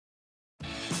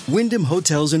Wyndham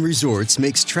Hotels and Resorts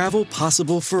makes travel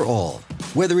possible for all.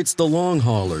 Whether it's the long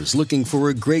haulers looking for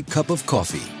a great cup of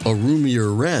coffee, a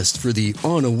roomier rest for the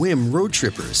on-a-whim road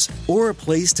trippers, or a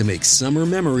place to make summer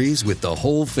memories with the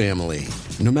whole family.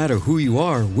 No matter who you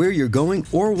are, where you're going,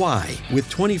 or why, with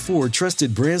 24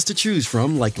 trusted brands to choose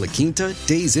from like La Quinta,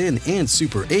 Days Inn, and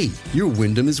Super 8, your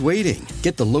Wyndham is waiting.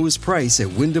 Get the lowest price at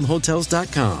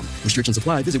WyndhamHotels.com. Restrictions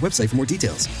apply. Visit website for more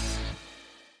details.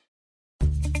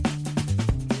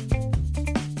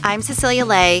 I'm Cecilia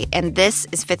Lay, and this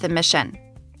is Fifth and Mission.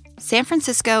 San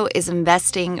Francisco is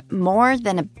investing more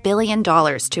than $1 billion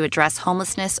to address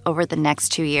homelessness over the next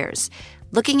 2 years.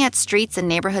 Looking at streets and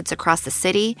neighborhoods across the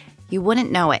city, you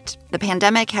wouldn't know it. The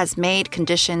pandemic has made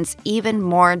conditions even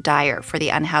more dire for the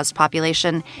unhoused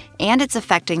population, and it's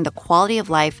affecting the quality of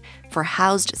life for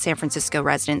housed San Francisco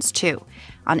residents, too.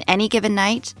 On any given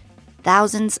night,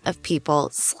 thousands of people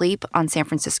sleep on San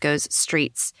Francisco's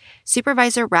streets.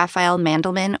 Supervisor Raphael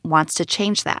Mandelman wants to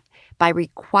change that by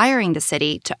requiring the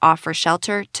city to offer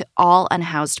shelter to all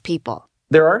unhoused people.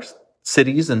 There are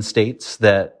cities and states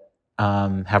that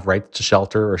have right to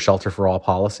shelter or shelter for all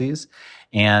policies,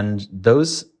 and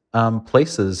those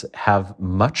places have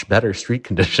much better street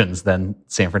conditions than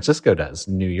San Francisco does.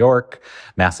 New York,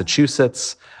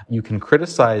 Massachusetts, you can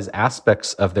criticize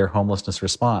aspects of their homelessness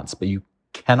response, but you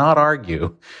cannot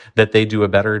argue that they do a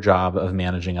better job of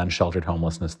managing unsheltered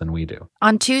homelessness than we do.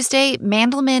 On Tuesday,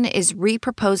 Mandelman is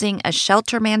reproposing a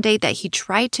shelter mandate that he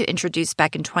tried to introduce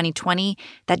back in 2020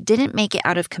 that didn't make it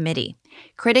out of committee.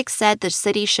 Critics said the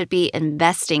city should be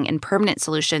investing in permanent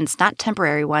solutions, not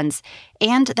temporary ones,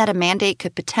 and that a mandate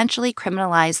could potentially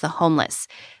criminalize the homeless.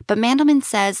 But Mandelman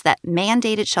says that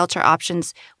mandated shelter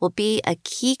options will be a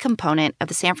key component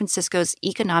of San Francisco's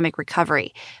economic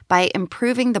recovery by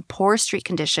improving the poor street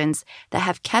conditions that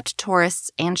have kept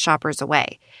tourists and shoppers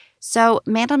away. So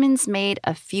Mandelman's made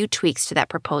a few tweaks to that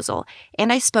proposal,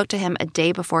 and I spoke to him a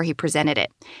day before he presented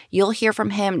it. You'll hear from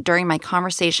him during my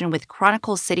conversation with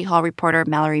Chronicle City Hall reporter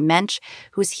Mallory Mensch,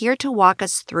 who's here to walk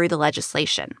us through the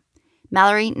legislation.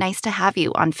 Mallory, nice to have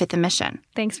you on Fifth and Mission.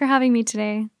 Thanks for having me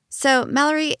today. So,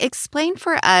 Mallory, explain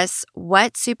for us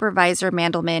what Supervisor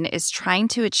Mandelman is trying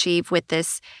to achieve with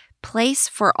this Place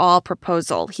for All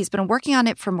proposal. He's been working on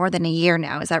it for more than a year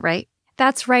now, is that right?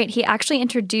 That's right. He actually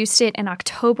introduced it in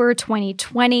October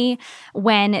 2020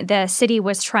 when the city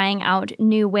was trying out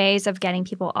new ways of getting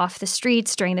people off the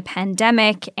streets during the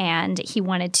pandemic, and he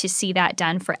wanted to see that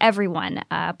done for everyone.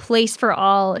 A place for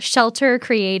all, shelter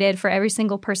created for every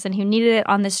single person who needed it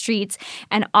on the streets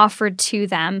and offered to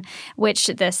them, which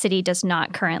the city does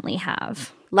not currently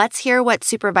have. Let's hear what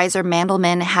Supervisor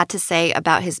Mandelman had to say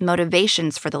about his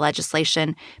motivations for the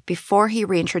legislation before he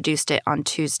reintroduced it on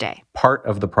Tuesday. Part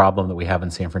of the problem that we have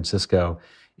in San Francisco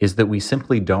is that we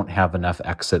simply don't have enough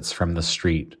exits from the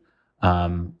street,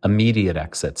 immediate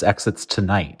exits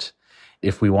tonight.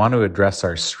 If we want to address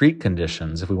our street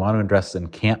conditions, if we want to address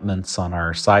encampments on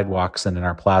our sidewalks and in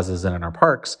our plazas and in our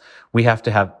parks, we have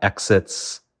to have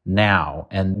exits now.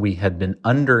 And we had been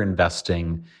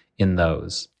underinvesting in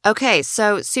those. Okay,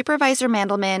 so Supervisor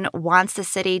Mandelman wants the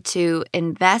city to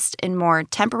invest in more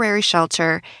temporary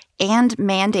shelter and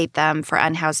mandate them for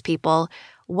unhoused people.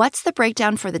 What's the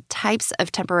breakdown for the types of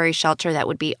temporary shelter that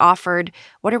would be offered?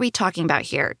 What are we talking about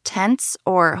here? Tents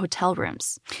or hotel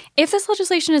rooms? If this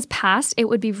legislation is passed, it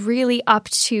would be really up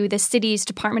to the city's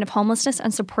Department of Homelessness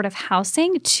and Supportive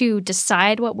Housing to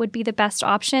decide what would be the best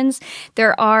options.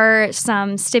 There are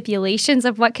some stipulations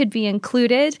of what could be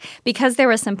included because there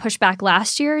was some pushback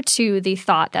last year to the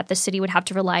thought that the city would have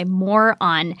to rely more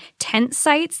on tent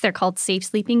sites. They're called safe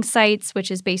sleeping sites,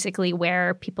 which is basically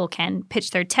where people can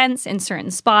pitch their tents in certain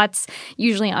spots,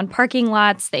 usually on parking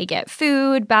lots. They get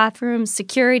food, bathrooms,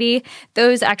 security.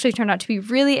 Those actually turned out to be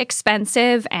really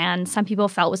expensive, and some people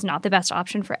felt was not the best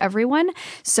option for everyone.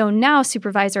 So now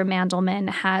Supervisor Mandelman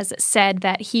has said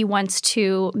that he wants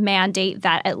to mandate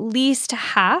that at least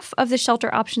half of the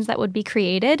shelter options that would be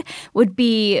created would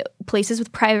be places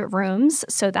with private rooms.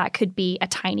 So that could be a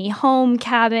tiny home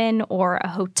cabin or a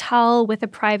hotel with a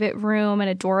private room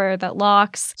and a door that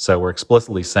locks. So we're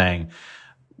explicitly saying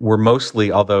we're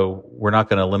mostly, although we're not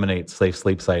going to eliminate safe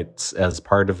sleep sites as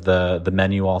part of the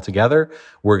menu altogether,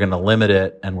 we're going to limit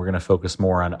it and we're going to focus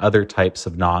more on other types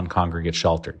of non-congregate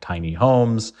shelter, tiny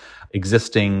homes,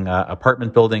 existing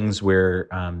apartment buildings where,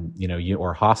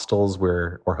 or hostels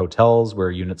or hotels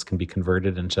where units can be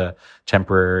converted into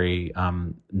temporary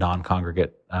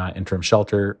non-congregate interim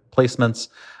shelter placements.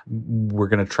 We're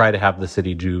going to try to have the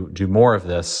city do more of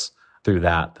this through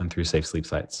that than through safe sleep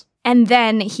sites. And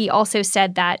then he also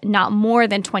said that not more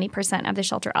than 20% of the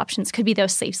shelter options could be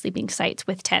those safe sleeping sites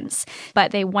with tents.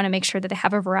 But they want to make sure that they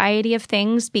have a variety of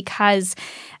things because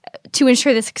to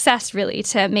ensure the success, really,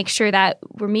 to make sure that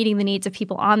we're meeting the needs of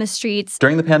people on the streets.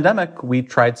 During the pandemic, we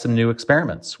tried some new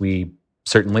experiments. We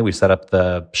set up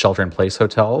the shelter-in-place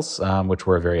hotels, which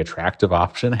were a very attractive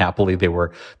option. Happily, they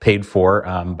were paid for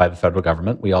by the federal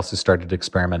government. We also started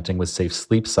experimenting with safe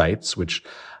sleep sites, which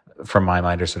from my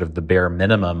mind are sort of the bare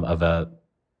minimum of a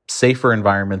safer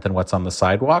environment than what's on the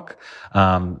sidewalk.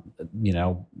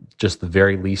 Just the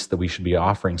very least that we should be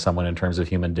offering someone in terms of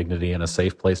human dignity and a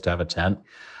safe place to have a tent.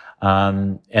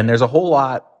 And there's a whole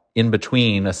lot in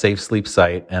between a safe sleep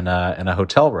site and a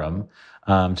hotel room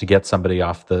to get somebody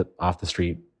off the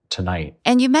street tonight.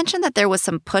 And you mentioned that there was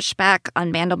some pushback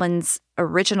on Mandelman's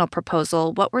original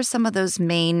proposal. What were some of those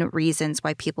main reasons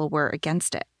why people were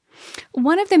against it?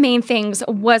 One of the main things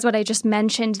was what I just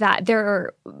mentioned, that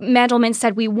Mandelman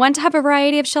said we want to have a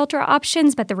variety of shelter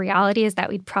options, but the reality is that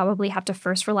we'd probably have to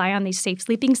first rely on these safe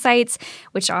sleeping sites,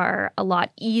 which are a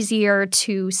lot easier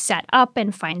to set up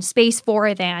and find space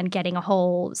for than getting a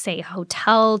whole, say,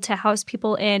 hotel to house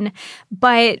people in.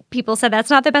 But people said that's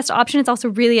not the best option. It's also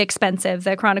really expensive.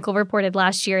 The Chronicle reported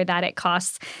last year that it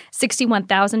costs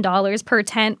 $61,000 per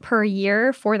tent per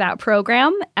year for that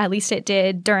program. At least it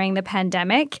did during the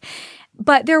pandemic.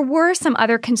 But there were some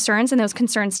other concerns, and those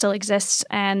concerns still exist,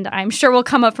 and I'm sure will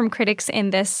come up from critics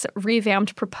in this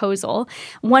revamped proposal.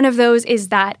 One of those is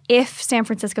that if San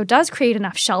Francisco does create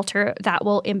enough shelter, that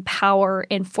will empower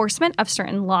enforcement of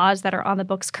certain laws that are on the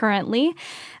books currently.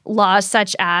 Laws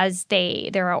such as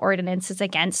there are ordinances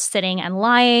against sitting and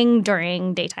lying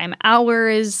during daytime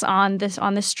hours on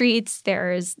the streets.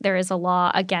 There is a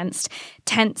law against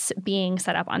tents being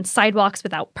set up on sidewalks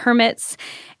without permits.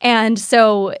 And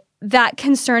so that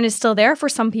concern is still there for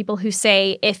some people who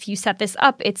say if you set this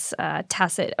up, it's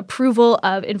tacit approval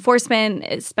of enforcement,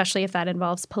 especially if that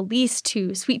involves police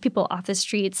to sweep people off the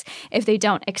streets if they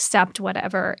don't accept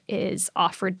whatever is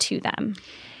offered to them.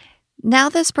 Now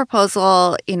this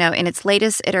proposal, in its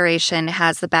latest iteration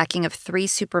has the backing of 3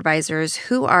 supervisors.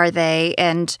 Who are they,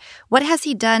 and what has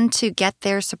he done to get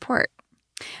their support?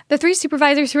 The 3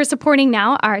 supervisors who are supporting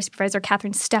now are Supervisor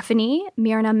Catherine Stefani,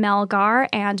 Myrna Melgar,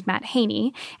 and Matt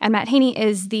Haney. And Matt Haney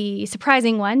is the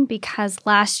surprising one because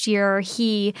last year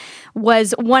he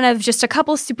was one of just a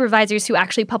couple supervisors who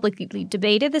actually publicly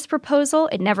debated this proposal.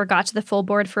 It never got to the full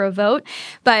board for a vote.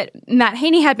 But Matt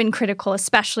Haney had been critical,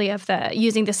 especially of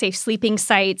using the safe sleeping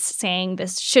sites, saying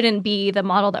this shouldn't be the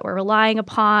model that we're relying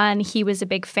upon. He was a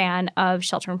big fan of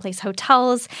shelter-in-place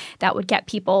hotels that would get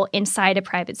people inside a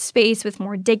private space with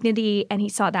more dignity, and he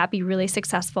saw that be really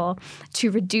successful to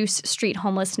reduce street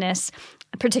homelessness,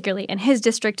 particularly in his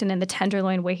district and in the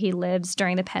Tenderloin where he lives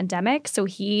during the pandemic. So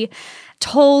he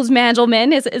told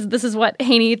Mandelman, this is what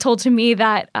Haney told to me,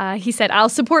 that he said, I'll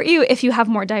support you if you have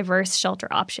more diverse shelter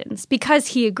options, because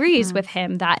he agrees with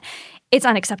him that it's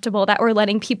unacceptable that we're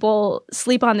letting people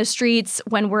sleep on the streets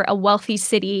when we're a wealthy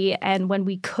city and when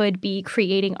we could be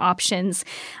creating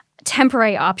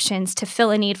temporary options to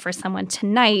fill a need for someone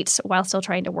tonight while still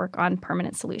trying to work on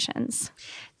permanent solutions.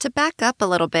 To back up a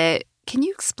little bit, can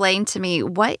you explain to me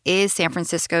what is San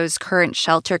Francisco's current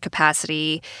shelter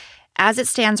capacity? As it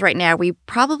stands right now, we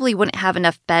probably wouldn't have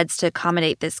enough beds to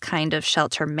accommodate this kind of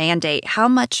shelter mandate. How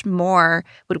much more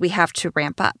would we have to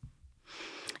ramp up?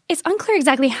 It's unclear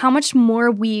exactly how much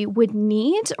more we would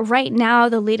need. Right now,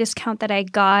 the latest count that I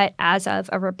got as of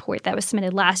a report that was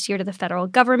submitted last year to the federal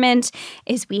government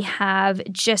is we have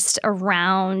just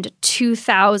around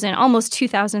 2,000, almost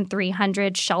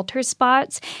 2,300 shelter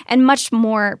spots and much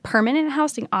more permanent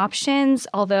housing options,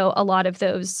 although a lot of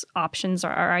those options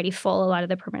are already full. A lot of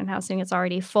the permanent housing is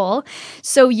already full.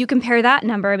 So you compare that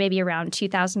number, maybe around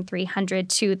 2,300,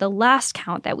 to the last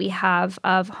count that we have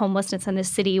of homelessness in the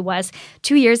city was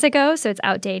 2 years ago, so it's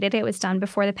outdated. It was done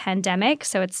before the pandemic,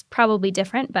 so it's probably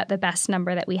different, but the best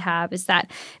number that we have is that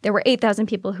there were 8,000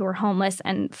 people who were homeless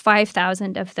and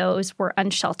 5,000 of those were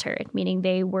unsheltered, meaning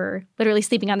they were literally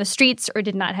sleeping on the streets or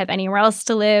did not have anywhere else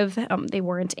to live. They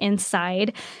weren't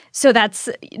inside. So that's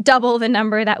double the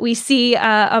number that we see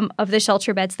of the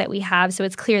shelter beds that we have, so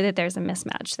it's clear that there's a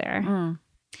mismatch there.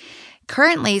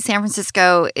 Currently, San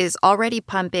Francisco is already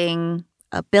pumping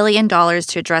 $1 billion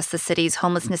to address the city's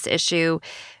homelessness issue.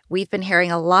 We've been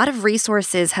hearing a lot of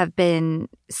resources have been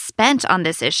spent on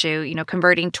this issue,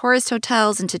 converting tourist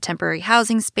hotels into temporary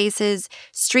housing spaces,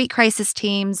 street crisis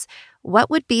teams. What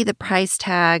would be the price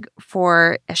tag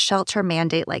for a shelter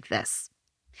mandate like this?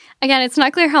 Again, it's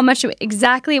not clear how much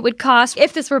exactly it would cost.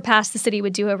 If this were passed, the city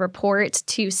would do a report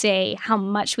to say how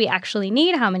much we actually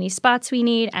need, how many spots we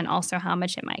need, and also how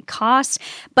much it might cost.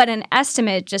 But an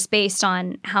estimate just based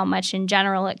on how much in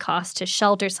general it costs to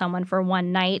shelter someone for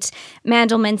one night,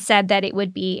 Mandelman said that it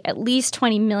would be at least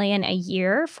 $20 million a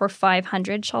year for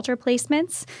 500 shelter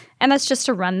placements. And that's just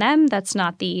to run them. That's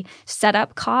not the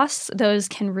setup costs. Those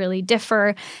can really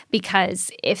differ because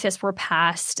if this were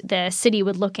passed, the city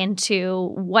would look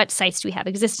into what sites do we have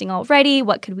existing already,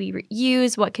 what could we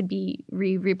use, what could be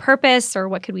repurposed, or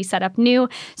what could we set up new.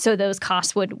 So those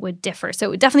costs would differ. So it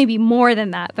would definitely be more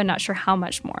than that, but not sure how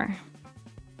much more.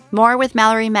 More with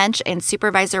Mallory Mensch and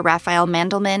Supervisor Raphael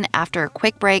Mandelman after a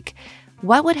quick break.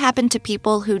 What would happen to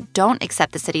people who don't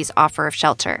accept the city's offer of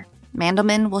shelter?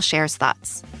 Mandelman will share his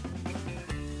thoughts.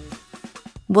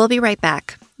 We'll be right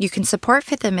back. You can support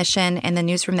Fifth and Mission and the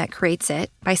newsroom that creates it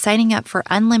by signing up for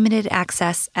unlimited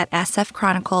access at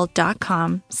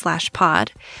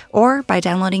sfchronicle.com/pod or by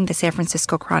downloading the San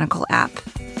Francisco Chronicle app.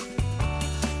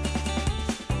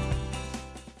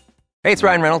 Hey, it's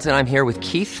Ryan Reynolds, and I'm here with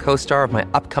Keith, co-star of my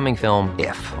upcoming film,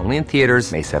 If, only in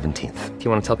theaters May 17th. Do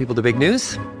you want to tell people the big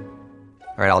news?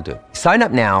 All right, I'll do it. Sign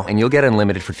up now and you'll get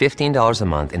unlimited for $15 a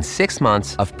month and 6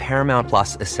 months of Paramount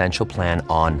Plus Essential Plan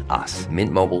on us.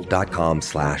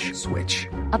 MintMobile.com/switch.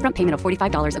 Upfront payment of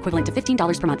 $45 equivalent to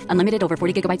 $15 per month. Unlimited over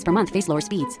 40 gigabytes per month. Face lower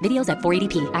speeds. Videos at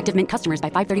 480p. Active Mint customers by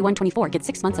 531.24 get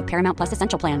 6 months of Paramount Plus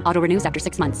Essential Plan. Auto renews after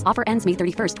 6 months. Offer ends May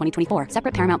 31st, 2024.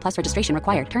 Separate Paramount Plus registration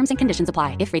required. Terms and conditions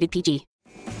apply if rated PG.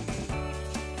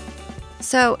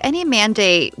 So any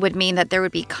mandate would mean that there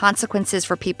would be consequences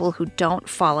for people who don't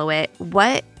follow it.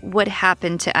 What would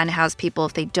happen to unhoused people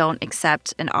if they don't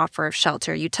accept an offer of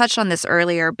shelter? You touched on this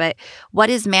earlier, but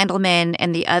what is Mandelman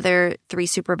and the other 3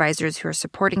 supervisors who are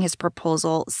supporting his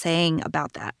proposal saying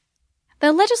about that?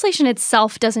 The legislation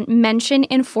itself doesn't mention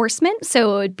enforcement,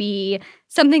 so it would be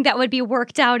something that would be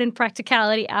worked out in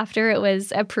practicality after it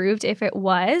was approved, if it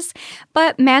was.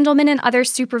 But Mandelman and other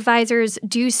supervisors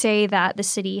do say that the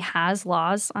city has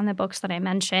laws on the books that I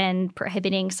mentioned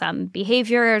prohibiting some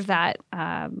behavior that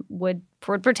would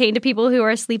pertain to people who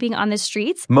are sleeping on the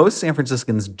streets. Most San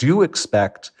Franciscans do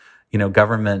expect,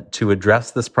 government to address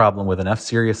this problem with enough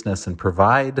seriousness and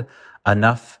provide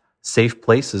enough safe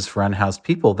places for unhoused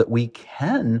people that we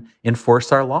can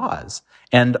enforce our laws.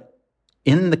 And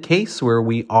in the case where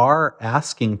we are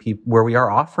offering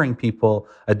people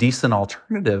a decent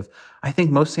alternative, I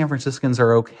think most San Franciscans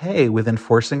are okay with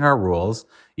enforcing our rules,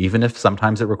 even if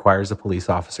sometimes it requires a police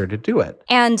officer to do it.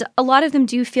 And a lot of them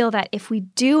do feel that if we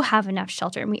do have enough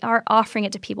shelter and we are offering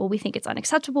it to people, we think it's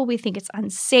unacceptable, we think it's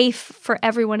unsafe for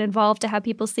everyone involved to have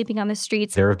people sleeping on the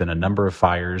streets. There have been a number of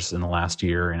fires in the last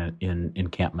year in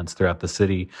encampments throughout the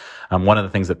city. One of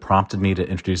the things that prompted me to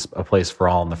introduce A Place for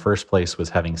All in the first place was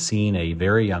having seen a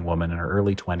very young woman in her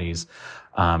early 20s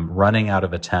running out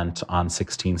of a tent on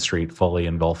 16th Street fully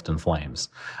engulfed in flames.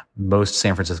 Most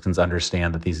San Franciscans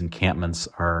understand that these encampments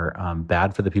are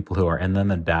bad for the people who are in them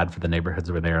and bad for the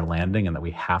neighborhoods where they are landing, and that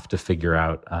we have to figure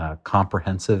out a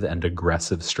comprehensive and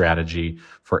aggressive strategy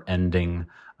for ending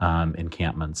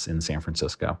encampments in San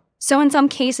Francisco. So in some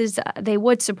cases, they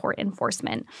would support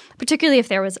enforcement, particularly if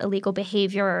there was illegal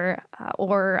behavior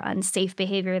or unsafe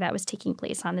behavior that was taking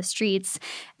place on the streets.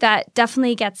 That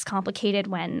definitely gets complicated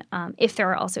when, if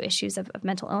there are also issues of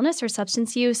mental illness or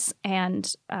substance use.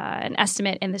 And an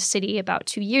estimate in the city about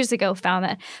 2 years ago found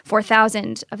that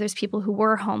 4,000 of those people who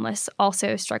were homeless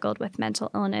also struggled with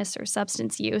mental illness or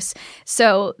substance use.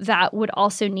 So that would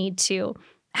also need to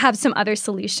have some other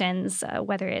solutions,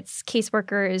 whether it's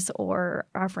caseworkers or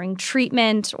offering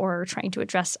treatment or trying to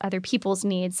address other people's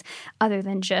needs other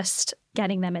than just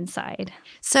getting them inside.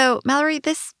 So, Mallory,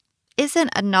 this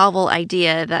isn't a novel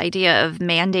idea, the idea of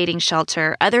mandating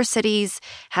shelter. Other cities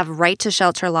have right to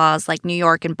shelter laws like New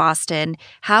York and Boston.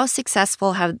 How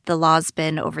successful have the laws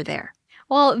been over there?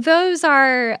 Well, those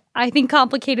are, I think,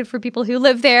 complicated for people who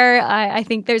live there. I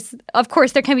think of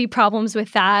course, there can be problems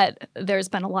with that. There's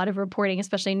been a lot of reporting,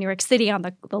 especially in New York City, on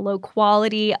the low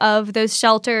quality of those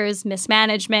shelters,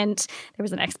 mismanagement. There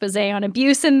was an expose on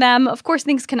abuse in them. Of course,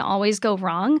 things can always go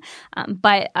wrong.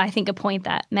 But I think a point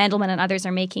that Mandelman and others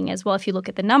are making is, well, if you look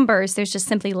at the numbers, there's just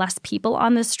simply less people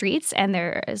on the streets, and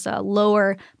there is a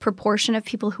lower proportion of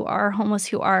people who are homeless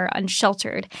who are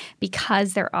unsheltered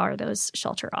because there are those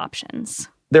shelter options.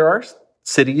 There are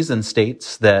cities and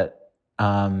states that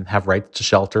have right to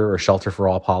shelter or shelter for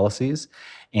all policies,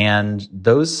 and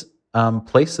those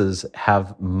places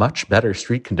have much better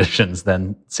street conditions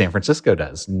than San Francisco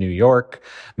does. New York,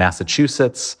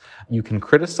 Massachusetts, you can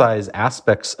criticize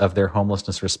aspects of their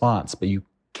homelessness response, but you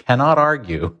cannot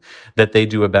argue that they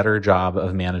do a better job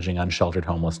of managing unsheltered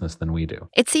homelessness than we do.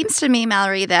 It seems to me,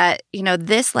 Mallory, that,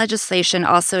 this legislation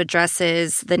also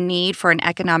addresses the need for an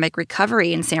economic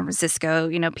recovery in San Francisco.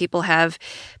 People have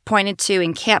pointed to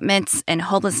encampments and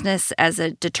homelessness as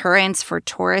a deterrence for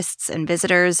tourists and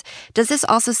visitors. Does this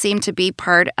also seem to be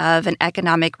part of an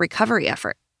economic recovery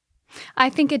effort? I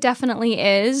think it definitely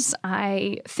is.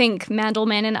 I think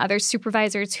Mandelman and other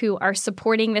supervisors who are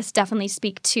supporting this definitely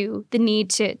speak to the need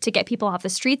to get people off the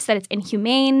streets, that it's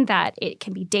inhumane, that it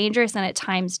can be dangerous and at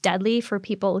times deadly for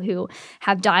people who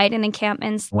have died in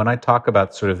encampments. When I talk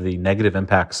about sort of the negative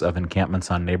impacts of encampments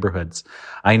on neighborhoods,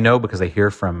 I know because I hear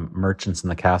from merchants in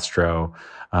the Castro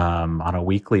on a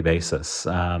weekly basis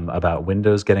about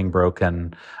windows getting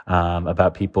broken,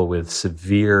 about people with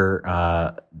severe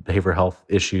behavioral health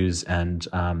issues and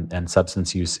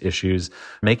substance use issues,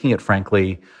 making it,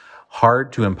 frankly,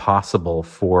 hard to impossible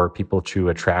for people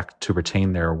to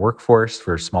retain their workforce,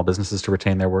 for small businesses to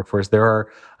retain their workforce. There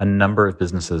are a number of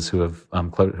businesses who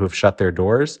have shut their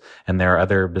doors, and there are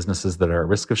other businesses that are at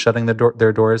risk of shutting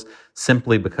their doors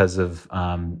simply because of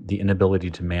the inability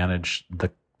to manage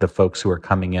the folks who are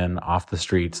coming in off the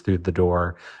streets through the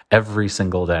door every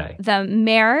single day. The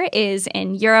mayor is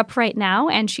in Europe right now,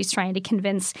 and she's trying to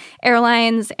convince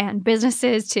airlines and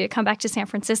businesses to come back to San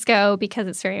Francisco because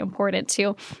it's very important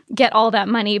to get all that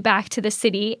money back to the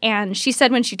city. And she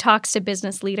said when she talks to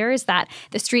business leaders that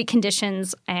the street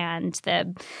conditions and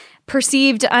the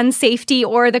perceived unsafety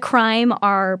or the crime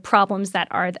are problems that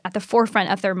are at the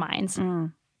forefront of their minds.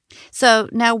 So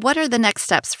now what are the next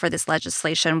steps for this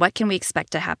legislation? What can we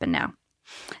expect to happen now?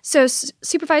 So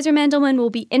Supervisor Mandelman will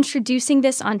be introducing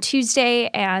this on Tuesday,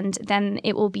 and then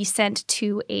it will be sent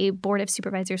to a Board of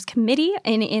Supervisors committee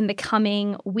in the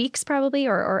coming weeks probably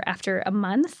or after a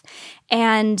month.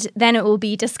 And then it will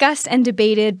be discussed and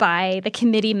debated by the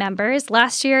committee members.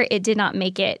 Last year, it did not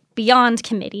make it beyond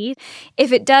committee.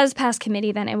 If it does pass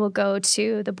committee, then it will go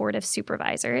to the Board of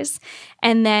Supervisors.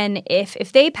 And then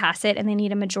if they pass it and they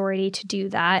need a majority to do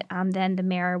that, then the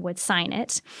mayor would sign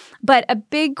it. But a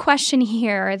big question here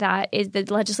that the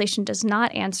legislation does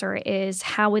not answer is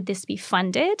how would this be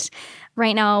funded?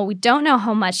 Right now, we don't know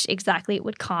how much exactly it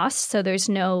would cost, so there's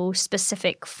no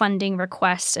specific funding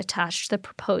request attached to the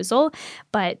proposal.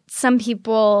 But some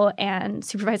people, and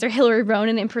Supervisor Hillary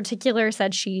Ronen in particular,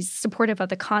 said she's supportive of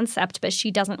the concept, but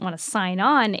she doesn't want to sign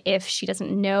on if she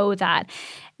doesn't know that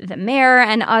the mayor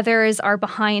and others are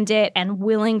behind it and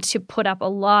willing to put up a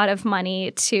lot of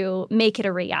money to make it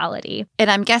a reality.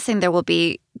 And I'm guessing there will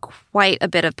be quite a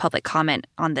bit of public comment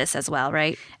on this as well,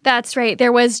 right? That's right.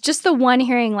 There was just the one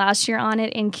hearing last year on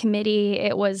it in committee.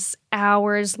 It was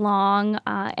hours long,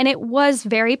 and it was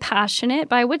very passionate,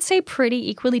 but I would say pretty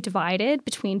equally divided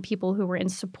between people who were in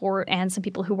support and some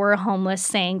people who were homeless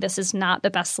saying this is not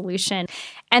the best solution.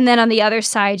 And then on the other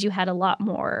side, you had a lot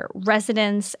more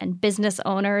residents and business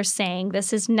owners saying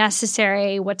this is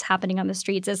necessary. What's happening on the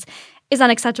streets is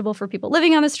unacceptable for people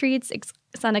living on the streets.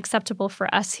 It's unacceptable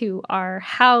for us who are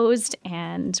housed,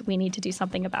 and we need to do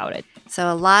something about it.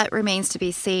 So a lot remains to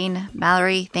be seen.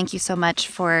 Mallory, thank you so much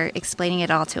for explaining it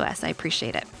all to us. I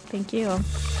appreciate it. Thank you.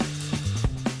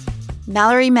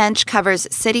 Mallory Mensch covers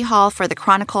City Hall for The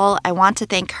Chronicle. I want to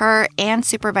thank her and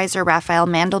Supervisor Raphael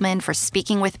Mandelman for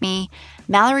speaking with me.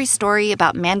 Mallory's story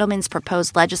about Mandelman's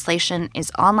proposed legislation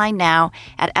is online now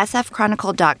at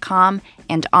sfchronicle.com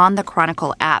and on the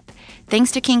Chronicle app.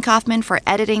 Thanks to King Kaufman for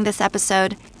editing this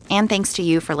episode, and thanks to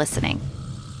you for listening.